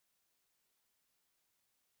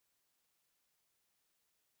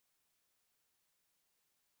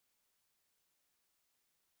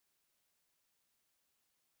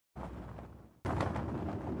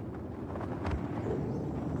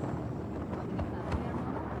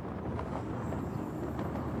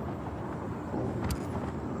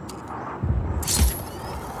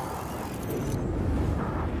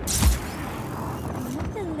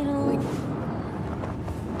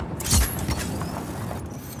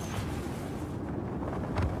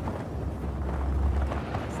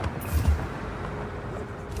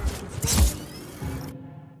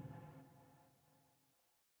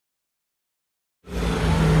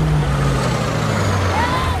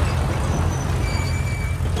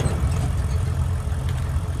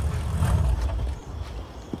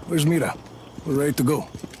Where's Mira? We're ready to go.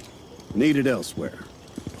 Needed elsewhere.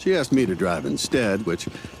 She asked me to drive instead, which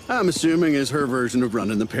I'm assuming is her version of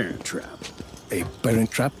running the parent trap. A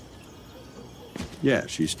parent trap? Yeah,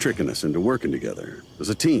 she's tricking us into working together as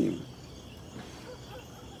a team.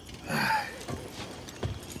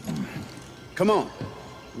 Come on.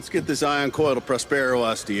 Let's get this ion coil to Prospero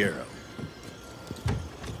Astiero.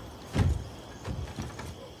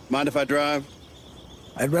 Mind if I drive?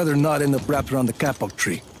 I'd rather not end up wrapped around the kapok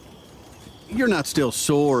tree. You're not still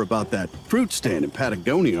sore about that fruit stand in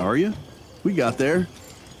Patagonia, are you? We got there.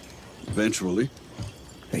 Eventually.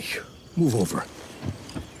 Hey, move over.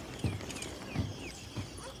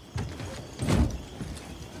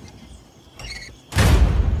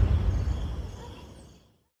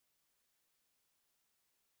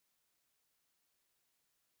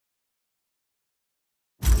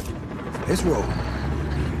 Let's roll.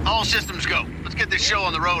 All systems go. Let's get this show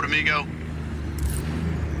on the road, amigo.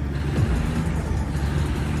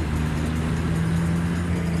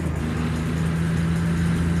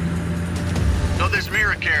 So this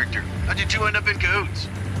Mira character, how'd you two end up in cahoots?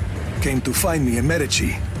 Came to find me in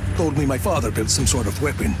Medici. Told me my father built some sort of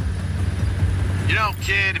weapon. You know,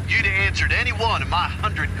 kid, if you'd answered any one of my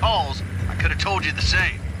 100 calls, I could have told you the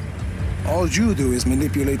same. All you do is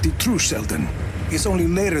manipulate the truth, Sheldon. It's only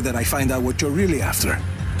later that I find out what you're really after.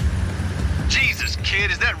 Jesus, kid,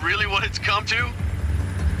 is that really what it's come to?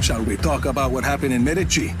 Shall we talk about what happened in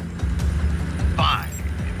Medici? Fine.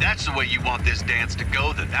 If that's the way you want this dance to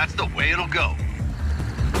go, then that's the way it'll go.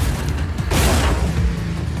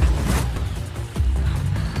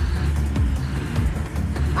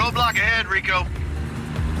 Roadblock ahead, Rico.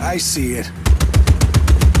 I see it.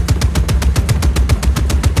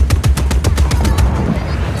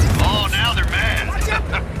 Oh, now they're mad.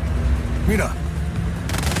 Mira.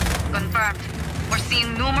 Confirmed. We're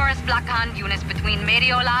seeing numerous Black Hand units between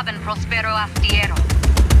Mediolab and Prospero Astiero.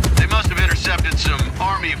 They must have intercepted some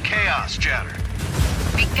Army of Chaos chatter.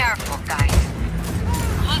 Be careful, guys.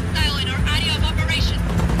 Hostile in our area of operation.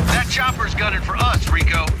 That chopper's gunning for us,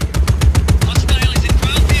 Rico. Hostile is in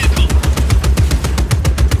ground vehicle.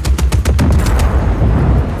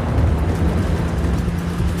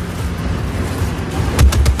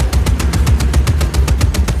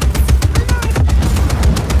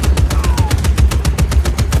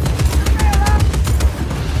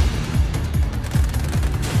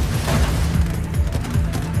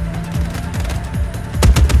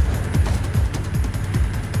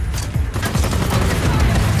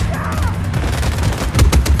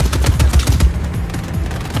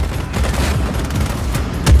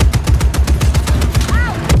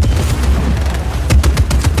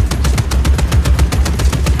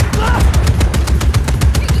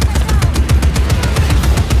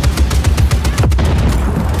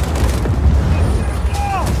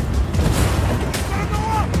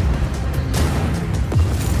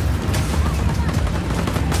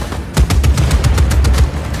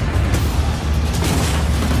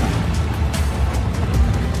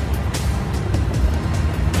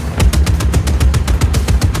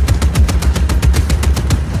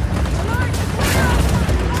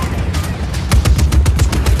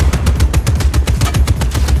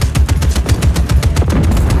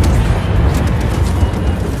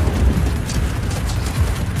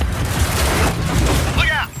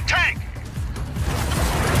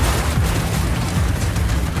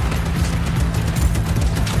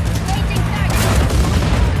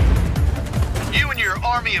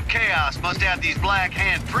 Must have these Black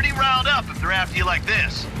Hand pretty riled up if they're after you like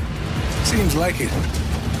this. Seems like it.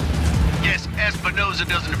 Guess Espinosa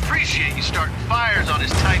doesn't appreciate you starting fires on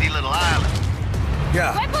his tiny little island.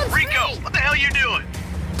 Yeah. Rico, what the hell you doing?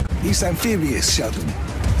 He's amphibious, Sheldon.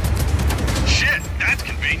 Shit, that's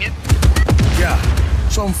convenient. Yeah.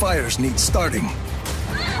 Some fires need starting.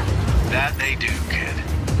 That they do, kid.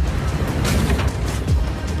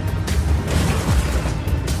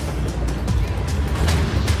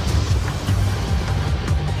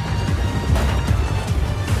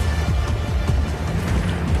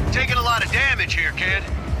 Taking a lot of damage here, kid.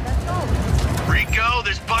 Let's go. Rico,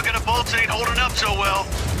 this bucket of bolts ain't holding up so well.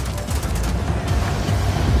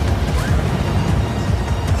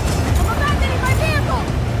 I'm abandoning my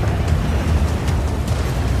vehicle!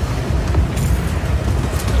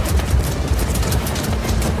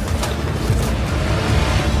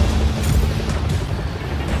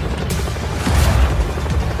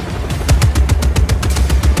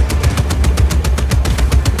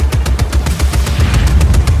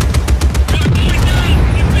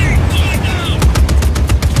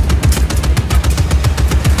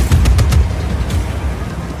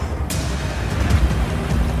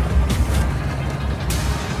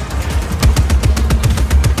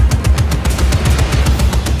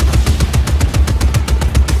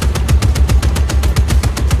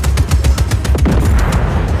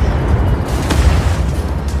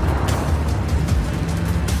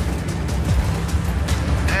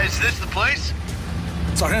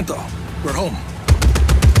 Sargento, we're home.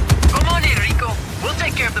 Come on in, Rico. We'll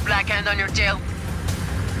take care of the black hand on your tail.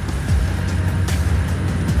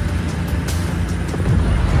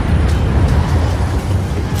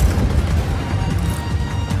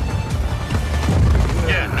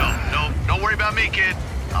 Yeah, no, don't worry about me, kid.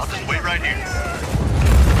 I'll just wait right here.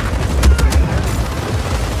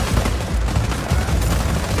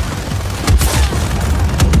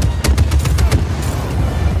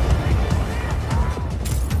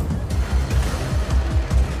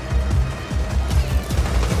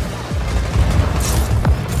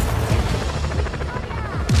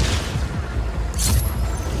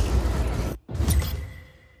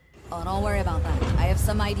 Oh, don't worry about that. I have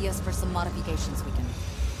some ideas for some modifications we can make.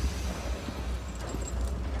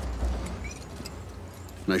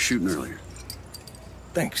 Nice shooting earlier.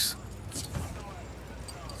 Thanks.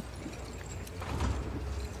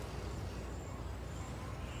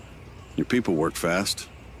 Your people work fast.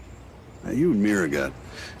 Now, you and Mira got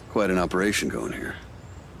quite an operation going here.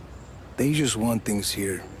 They just want things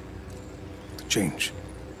here to change.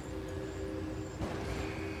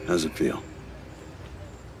 How's it feel?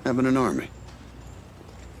 Having an army?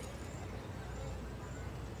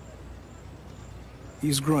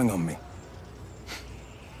 He's growing on me.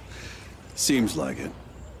 Seems like it.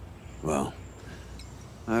 Well,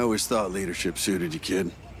 I always thought leadership suited you,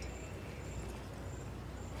 kid.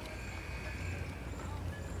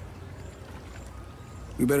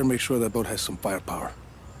 We better make sure that boat has some firepower.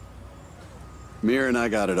 Mira and I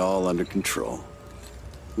got it all under control.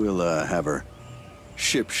 We'll, have her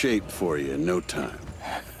ship shape for you in no time.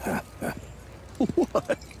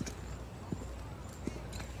 What?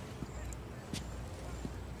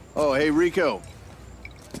 Oh, hey, Rico.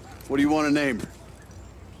 What do you want to name her?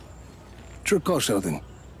 Sure call, Sheldon.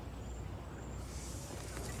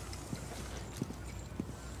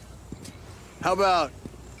 How about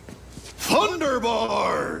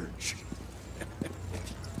Thunderbarge?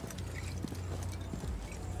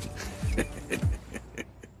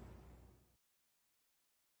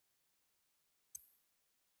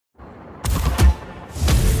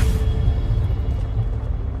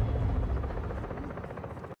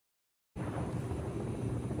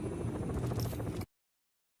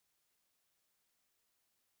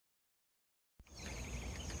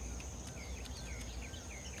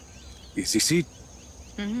 Easy seat.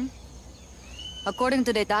 According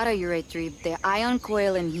to the data you retrieved, the ion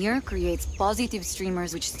coil in here creates positive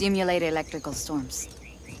streamers which stimulate electrical storms.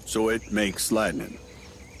 So it makes lightning.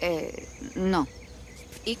 No.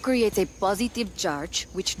 It creates a positive charge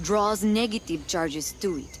which draws negative charges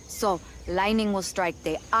to it. So, lightning will strike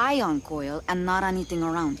the ion coil and not anything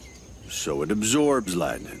around it. So it absorbs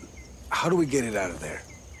lightning. How do we get it out of there?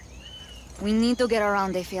 We need to get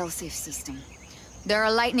around the failsafe system. There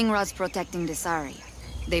are lightning rods protecting this area.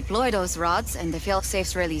 Deploy those rods and the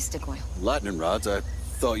failsafes release the coil. Lightning rods? I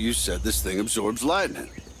thought you said this thing absorbs lightning.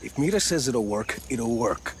 If Mira says it'll work, it'll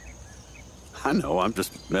work. I know, I'm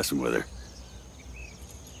just messing with her.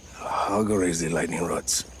 I'll go raise the lightning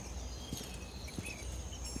rods.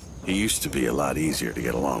 He used to be a lot easier to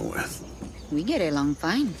get along with. We get along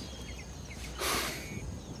fine.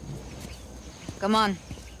 Come on,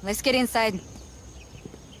 let's get inside.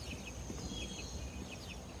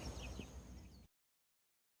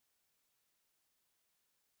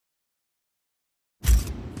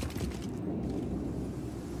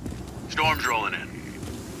 Storm's rolling in.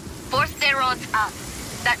 Force the rods up.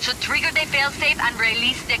 That should trigger the failsafe and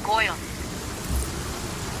release the coil.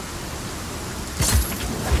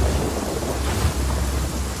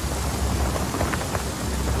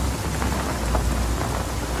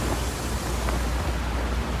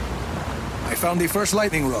 I found the first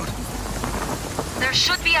lightning rod. There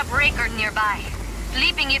should be a breaker nearby.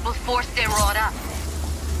 Flipping it will force the rod up.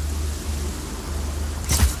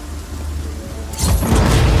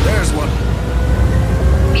 There's one.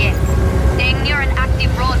 Bien. Staying near an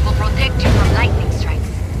active rod will protect you from lightning strikes.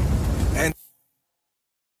 And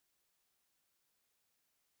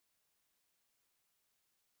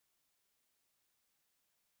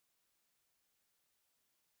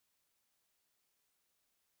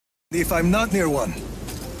if I'm not near one,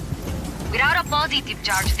 Without a positive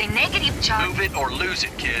charge, the negative charge... Move it or lose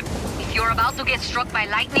it, kid. If you're about to get struck by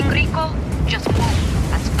lightning, Rico, just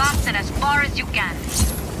move. As fast and as far as you can.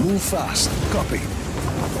 move fast. Copy.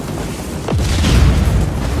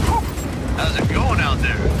 How's it going out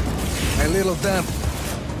there? A little damp.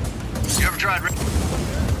 You ever tried...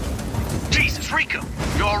 Jesus, Rico!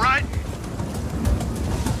 You alright?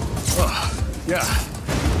 Oh, yeah.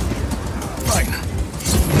 Fine.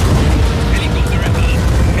 Helicopter ahead.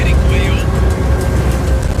 Heading for you.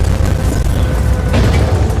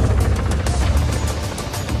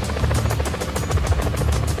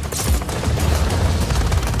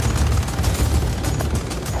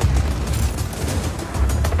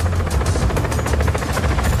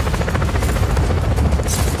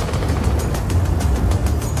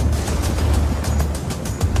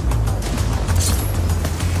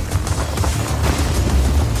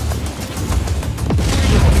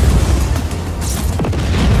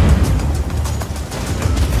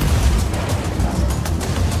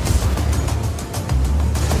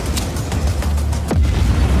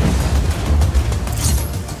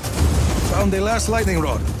 Found the last lightning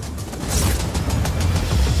rod.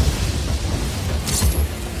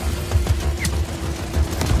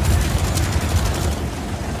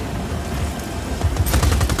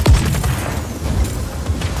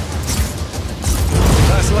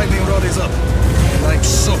 Last lightning rod is up. Like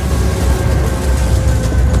so.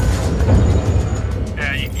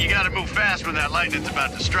 Yeah, you gotta move fast when that lightning's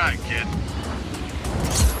about to strike, kid.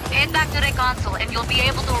 Head back to the console and you'll be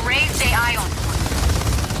able to raise the ion.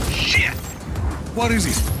 Shit! What is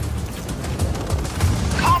it?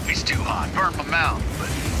 Coffee's too hot, burnt my mouth, but...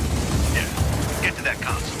 Yeah, get to that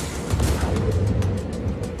console.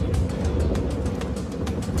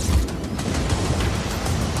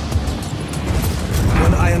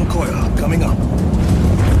 One iron coil coming up.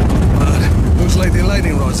 But looks like the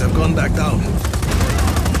lightning rods have gone back down.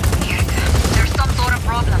 Shit, there's some sort of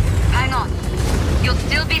problem. Hang on. You'll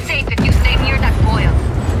still be safe if you stay near that coil.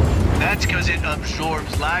 That's because it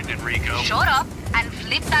absorbs lightning, Rico. Shut up and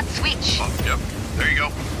flip that switch. Oh, yep. There you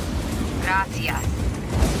go. Gracias.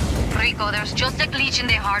 Rico, there's just a glitch in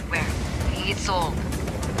the hardware. It's solved.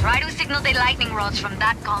 Try to signal the lightning rods from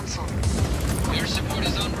that console. Your support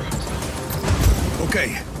is en route.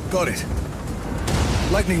 Okay, got it.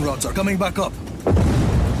 Lightning rods are coming back up.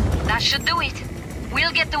 That should do it.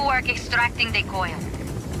 We'll get to work extracting the coil.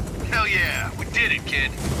 Hell yeah, we did it,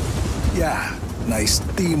 kid. Yeah, nice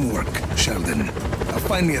teamwork, Sheldon. Now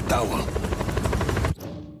find me a towel.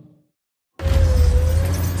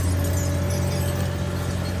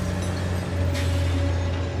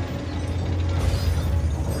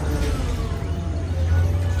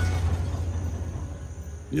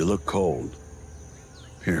 You look cold.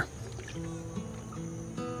 Here.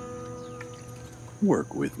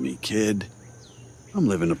 Work with me, kid. I'm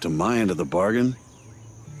living up to my end of the bargain.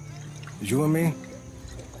 You and me,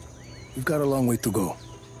 we've got a long way to go.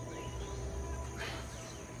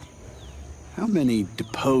 How many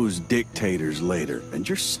deposed dictators later, and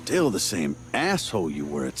you're still the same asshole you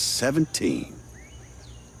were at 17?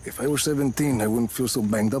 If I were 17, I wouldn't feel so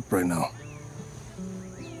banged up right now.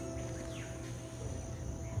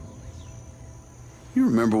 You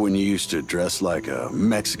remember when you used to dress like a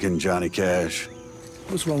Mexican Johnny Cash?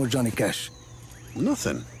 What's wrong with Johnny Cash?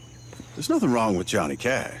 Nothing. There's nothing wrong with Johnny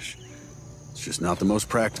Cash. It's just not the most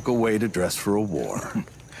practical way to dress for a war.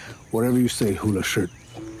 Whatever you say, hula shirt.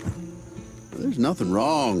 There's nothing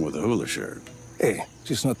wrong with a hula shirt. Hey,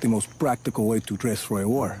 just not the most practical way to dress for a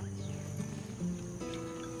war.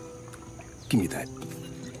 Give me that.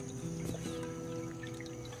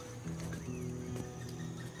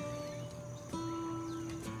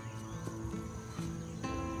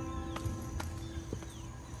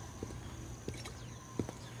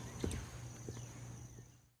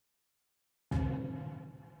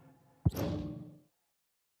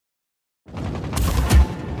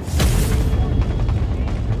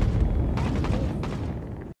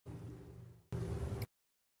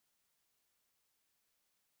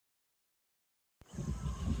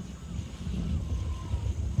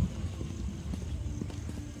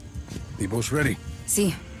 The boat's ready.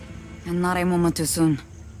 See, and not a moment too soon.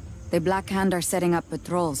 The Black Hand are setting up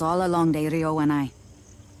patrols all along the Rio and I.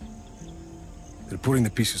 They're putting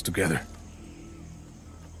the pieces together.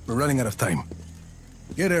 We're running out of time.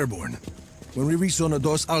 Get airborne. When we reach Zona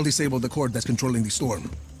 2, I'll disable the cord that's controlling the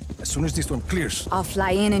storm. As soon as this one clears... I'll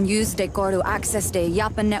fly in and use the core to access the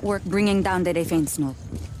Yapa network, bringing down the defense node.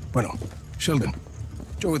 Bueno, Sheldon,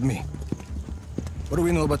 join with me. What do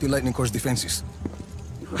we know about the Lightning Core's defenses?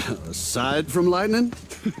 Aside from lightning,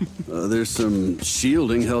 there's some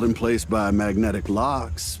shielding held in place by magnetic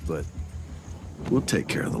locks, but we'll take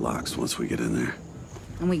care of the locks once we get in there.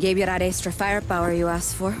 And we gave you that extra firepower you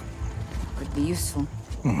asked for. Could be useful.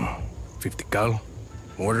 50 cal,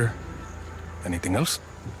 mortar, anything else?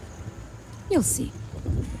 You'll see.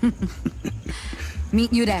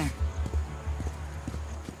 Meet you there.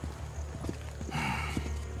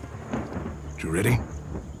 You ready?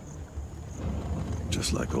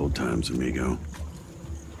 Just like old times, amigo.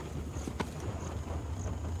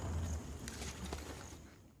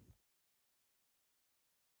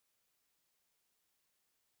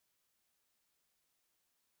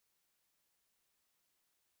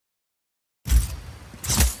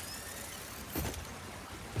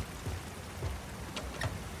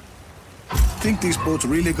 Think these boats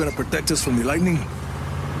really gonna protect us from the lightning?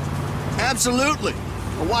 Absolutely.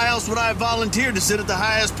 Why else would I have volunteered to sit at the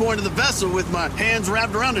highest point of the vessel with my hands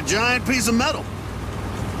wrapped around a giant piece of metal?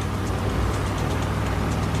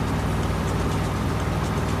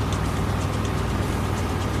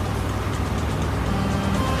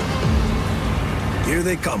 Here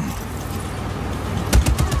they come.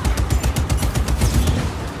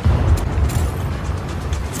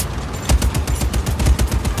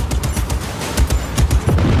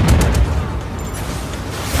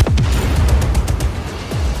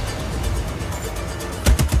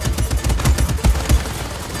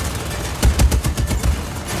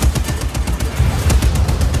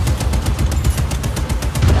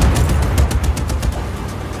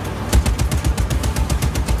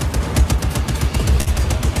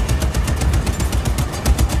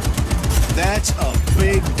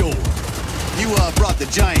 I brought the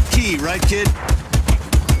giant key, right, kid?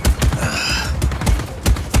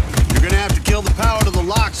 You're gonna have to kill the power to the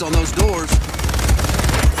locks on those doors.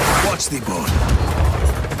 Watch the boat.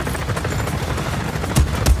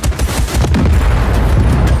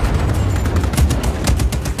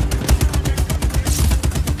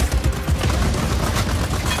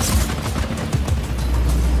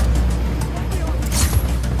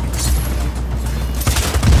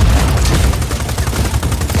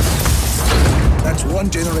 That's one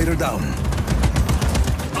generator down.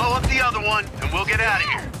 Blow up the other one, and we'll get out of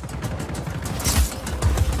here.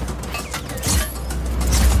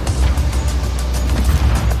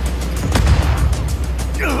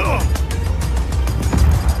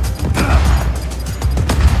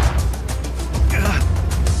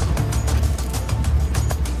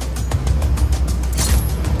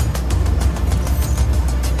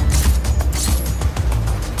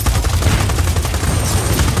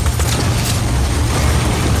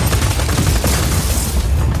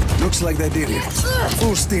 Looks like they did it.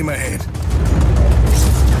 Full steam ahead.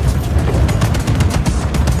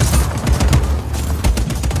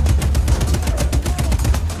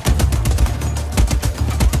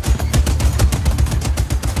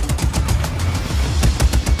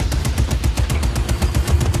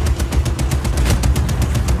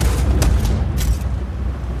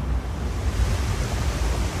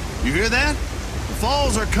 You hear that? The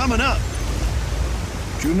falls are coming up.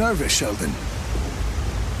 You nervous, Sheldon?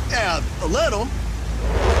 Yeah, a little.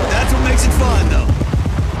 That's what makes it fun, though.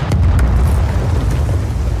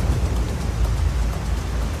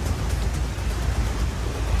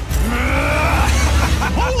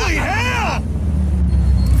 Holy hell!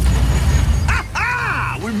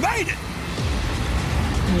 Ha-ha! We made it!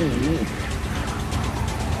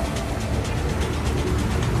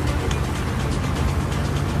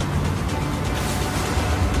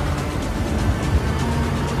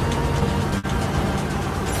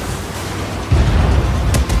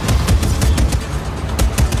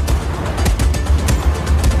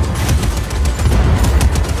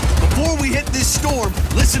 Storm,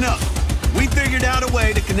 listen up. We figured out a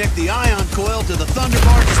way to connect the ion coil to the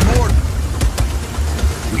Thunderbarge's mortar.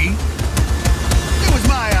 We? It was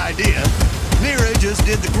my idea. Mira just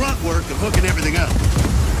did the grunt work of hooking everything up.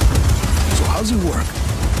 So how's it work?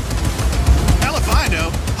 Hell if I know.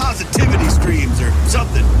 Positivity streams or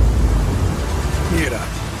something. Mira.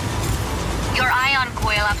 Your ion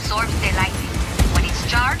coil absorbs the lightning. When it's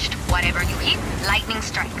charged, whatever you hit, lightning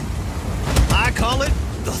strikes. I call it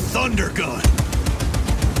the Thunder Gun.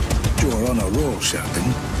 You're on a roll,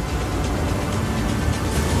 Sheldon.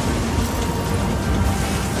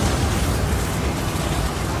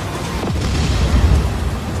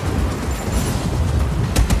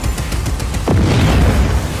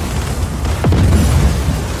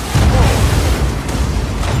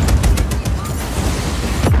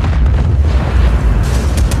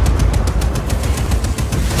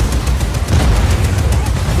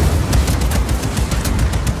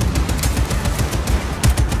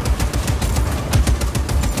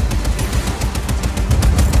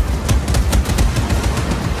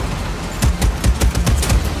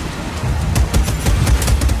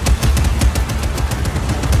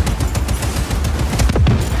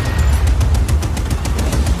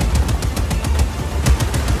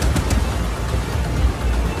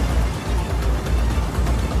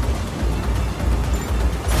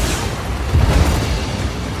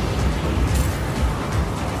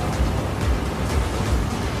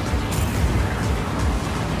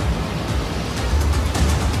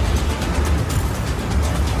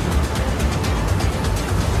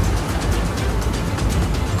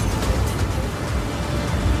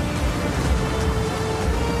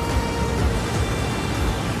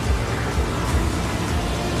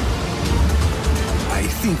 I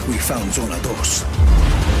think we found Zona 2.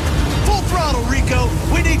 Full throttle, Rico!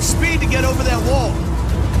 We need speed to get over that wall.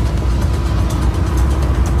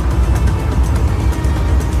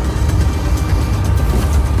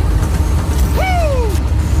 Woo!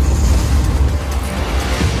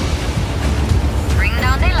 Bring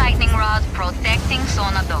down the lightning rods protecting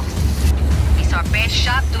Zona 2. It's our best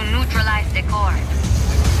shot to neutralize the core.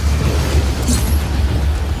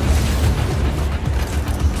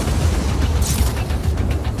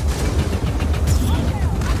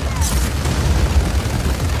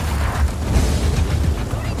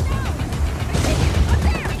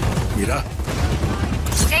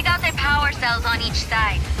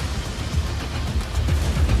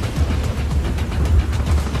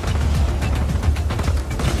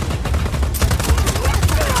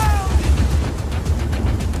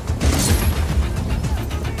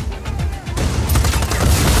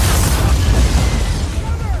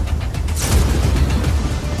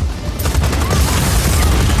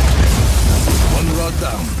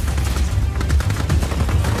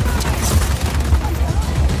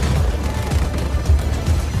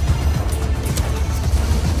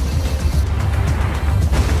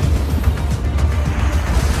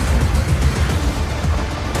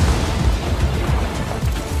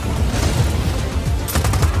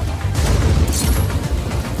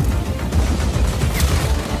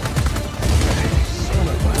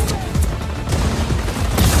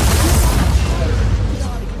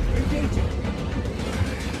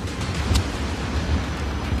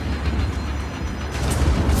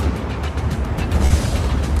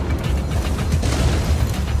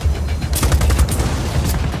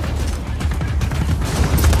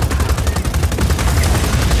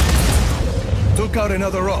 out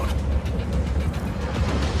another road.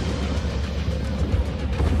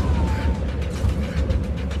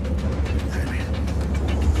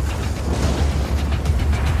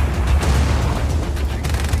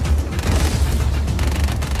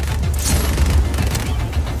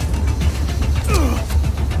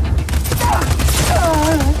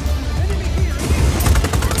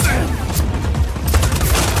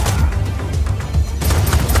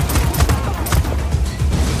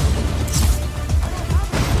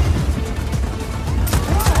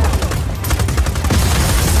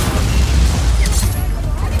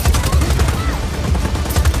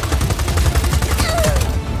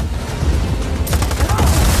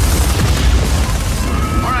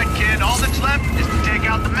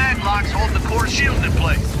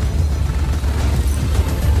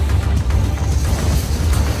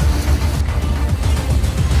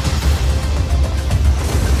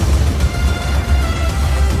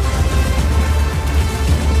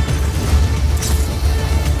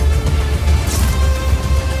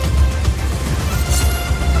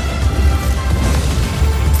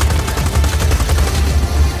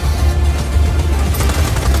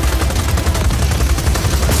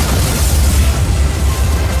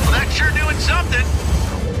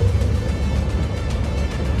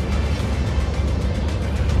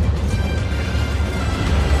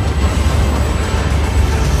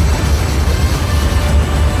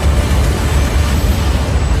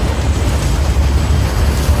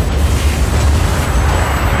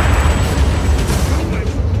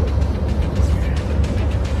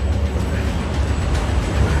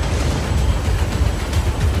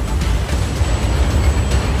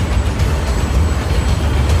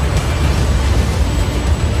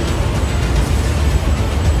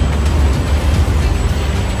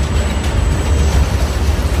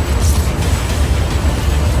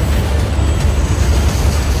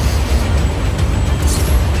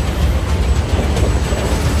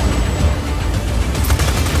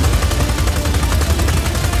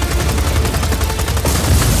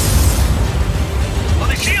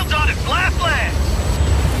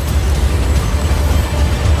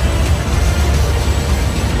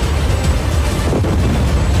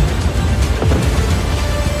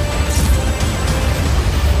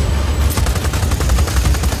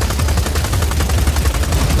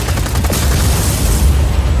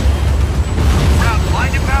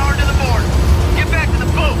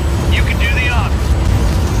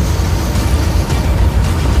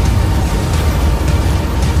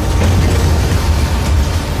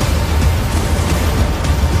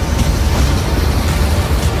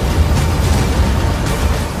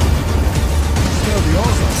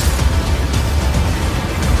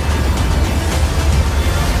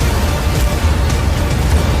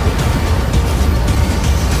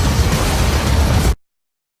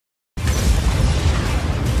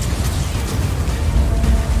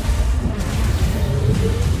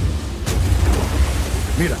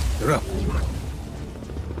 Mira, they're up.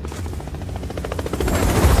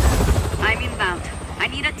 I'm inbound. I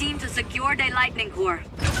need a team to secure the lightning core.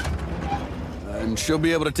 And she'll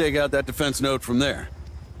be able to take out that defense node from there.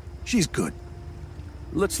 She's good.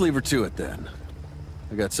 Let's leave her to it then.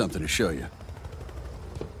 I got something to show you.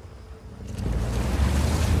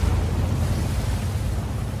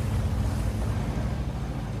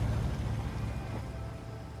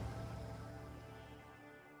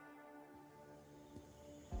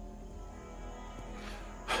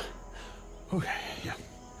 Okay, yeah.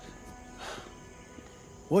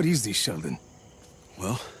 What is this, Sheldon?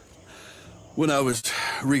 Well, when I was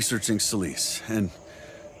researching Solís and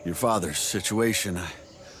your father's situation, I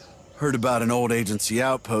heard about an old agency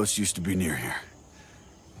outpost used to be near here.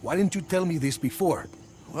 Why didn't you tell me this before?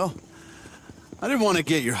 Well, I didn't want to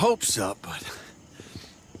get your hopes up, but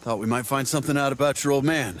thought we might find something out about your old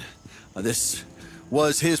man. This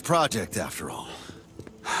was his project, after all.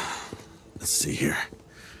 Let's see here.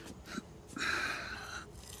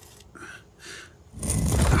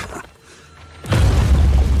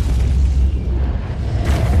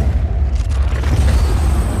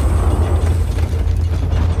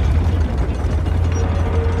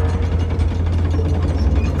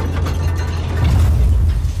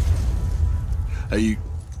 Are you...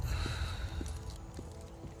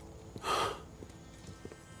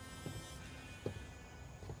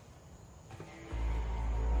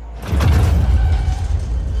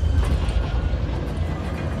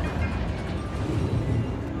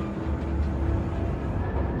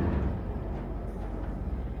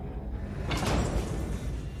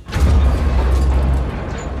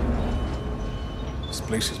 This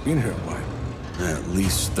place has been here a while. At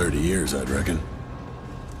least 30 years, I'd reckon.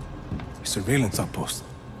 Surveillance outpost.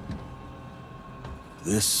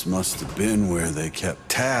 This must have been where they kept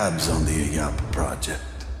tabs on the Ayapa project.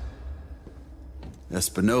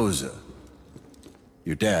 Espinosa,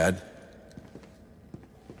 your dad,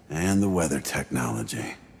 and the weather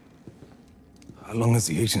technology. How long has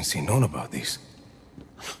the agency known about these?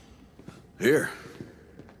 Here.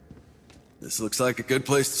 This looks like a good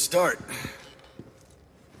place to start.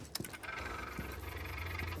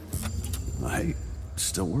 Hey,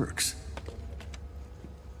 still works.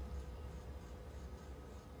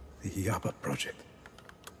 The Ayapa project.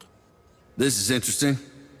 This is interesting.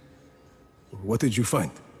 What did you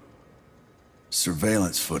find?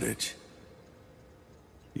 Surveillance footage.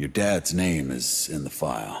 Your dad's name is in the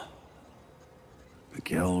file.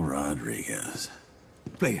 Miguel Rodríguez.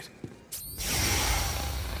 Play it.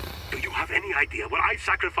 Do you have any idea what I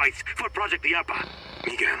sacrificed for Project Ayapa?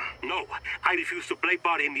 Miguel, no. I refuse to play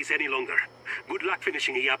part in this any longer. Good luck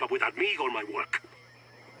finishing Ayapa without me or my work.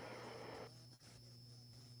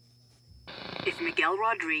 If Miguel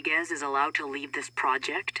Rodríguez is allowed to leave this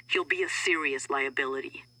project, he'll be a serious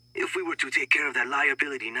liability. If we were to take care of that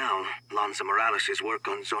liability now, Lanza Morales' work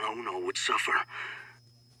on Zona Uno would suffer.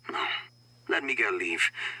 No. Let Miguel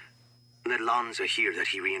leave. Let Lanza hear that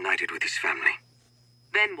he reunited with his family.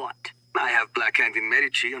 Then what? I have Black Hand in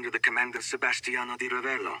Medici under the command of Sebastiano di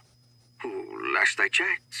Ravello, who, last I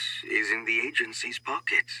checked, is in the agency's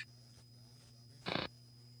pocket.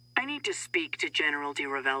 I need to speak to General di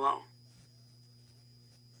Ravello.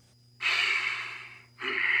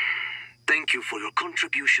 Thank you for your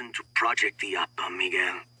contribution to Project Ayapa,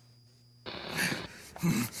 Miguel.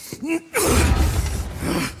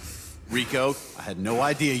 Rico, I had no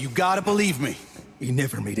idea. You gotta believe me. It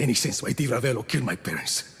never made any sense why Di Ravello killed my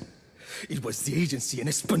parents. It was the agency and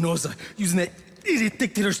Espinosa using that idiot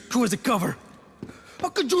dictator's crew as a cover. How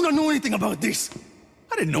could you not know anything about this?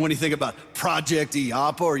 I didn't know anything about Project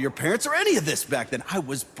Ayapa or your parents or any of this back then. I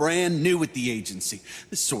was brand new at the agency.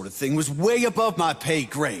 This sort of thing was way above my pay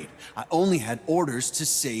grade. I only had orders to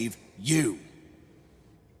save you.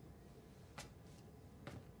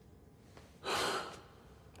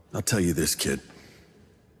 I'll tell you this, kid.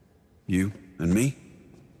 You and me,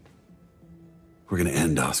 we're gonna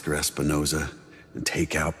end Oscar Espinosa and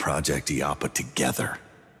take out Project Ayapa together.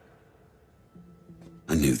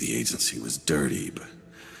 I knew the agency was dirty, but...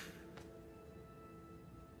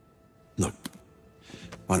 Look,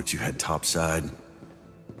 why don't you head topside,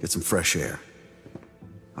 get some fresh air.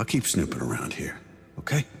 I'll keep snooping around here,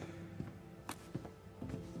 okay?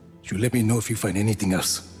 You let me know if you find anything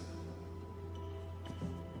else.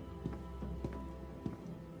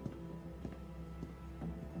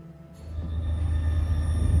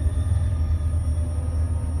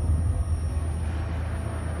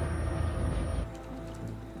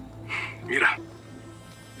 Mira.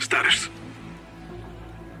 Status.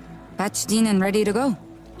 Patched in and ready to go.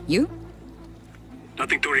 You?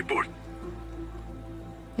 Nothing to report.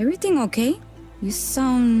 Everything okay? You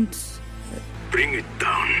sound... Bring it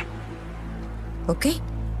down. okay?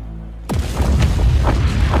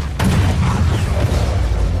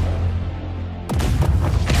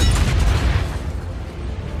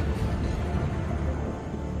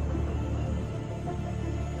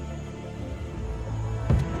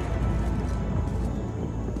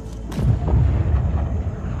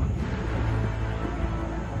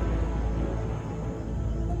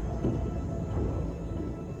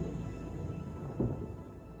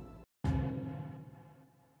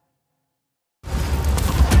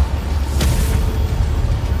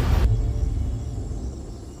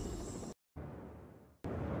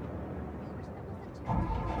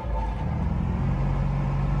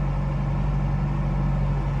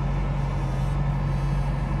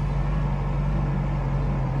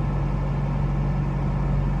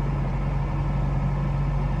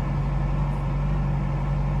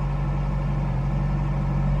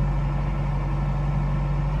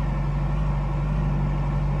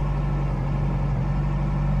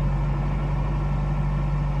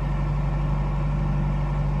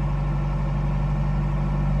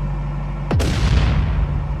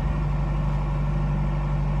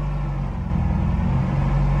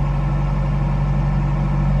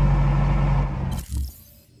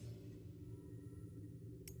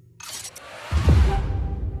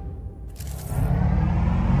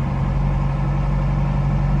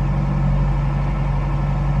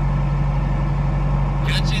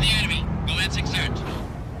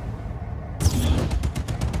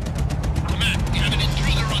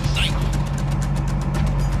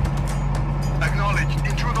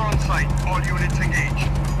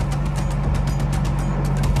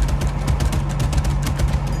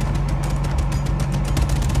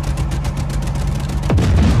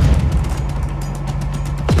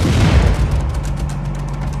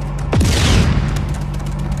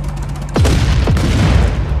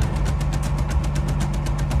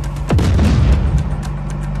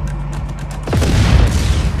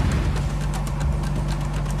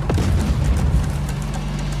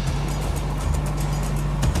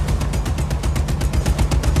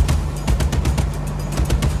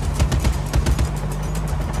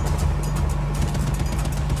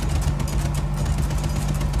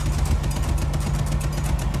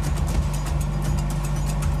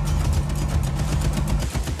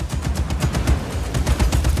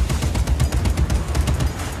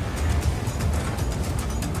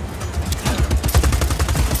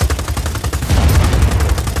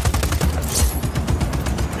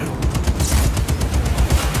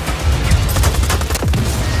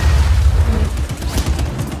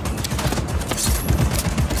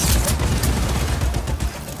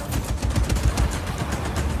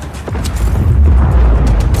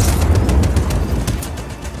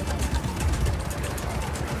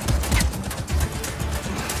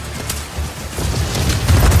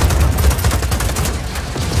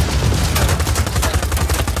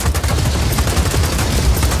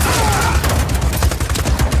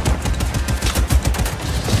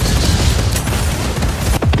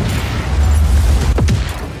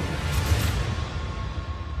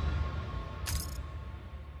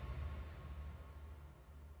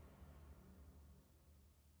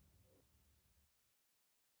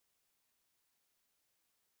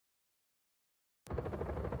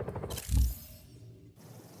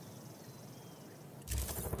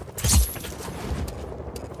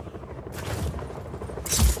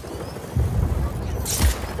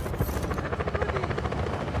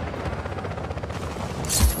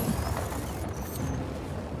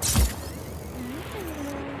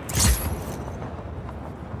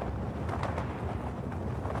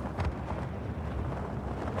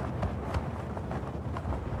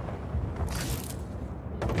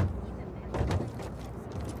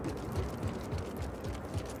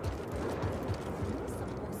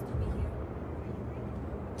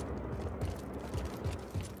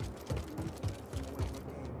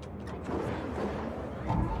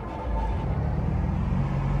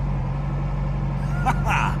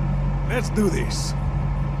 Let's do this.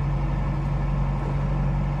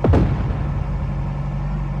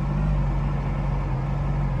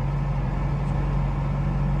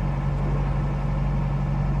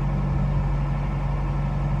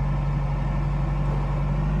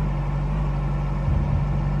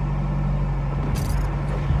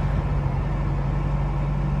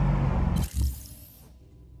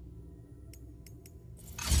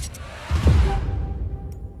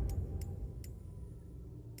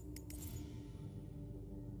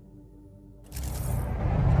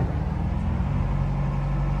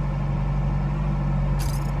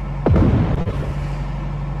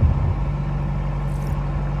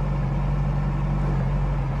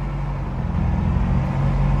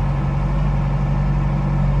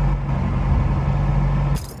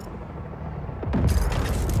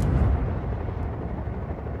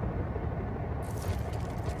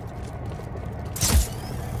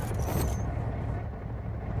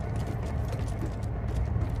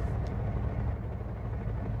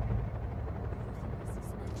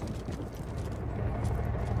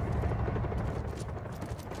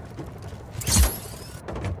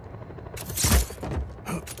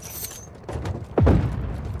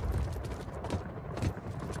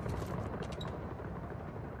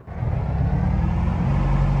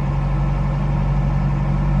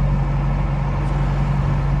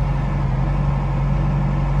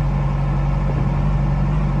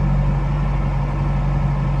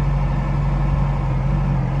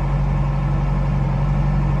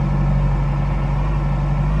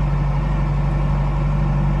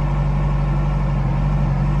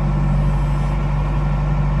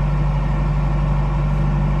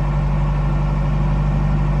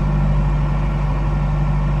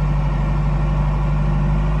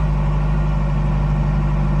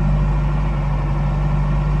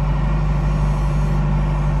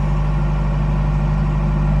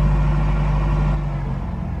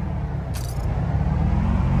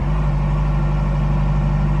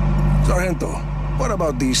 What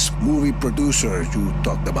about this movie producer you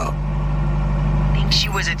talked about? Think she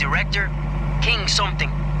was a director? King something.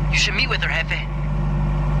 You should meet with her, Jefe.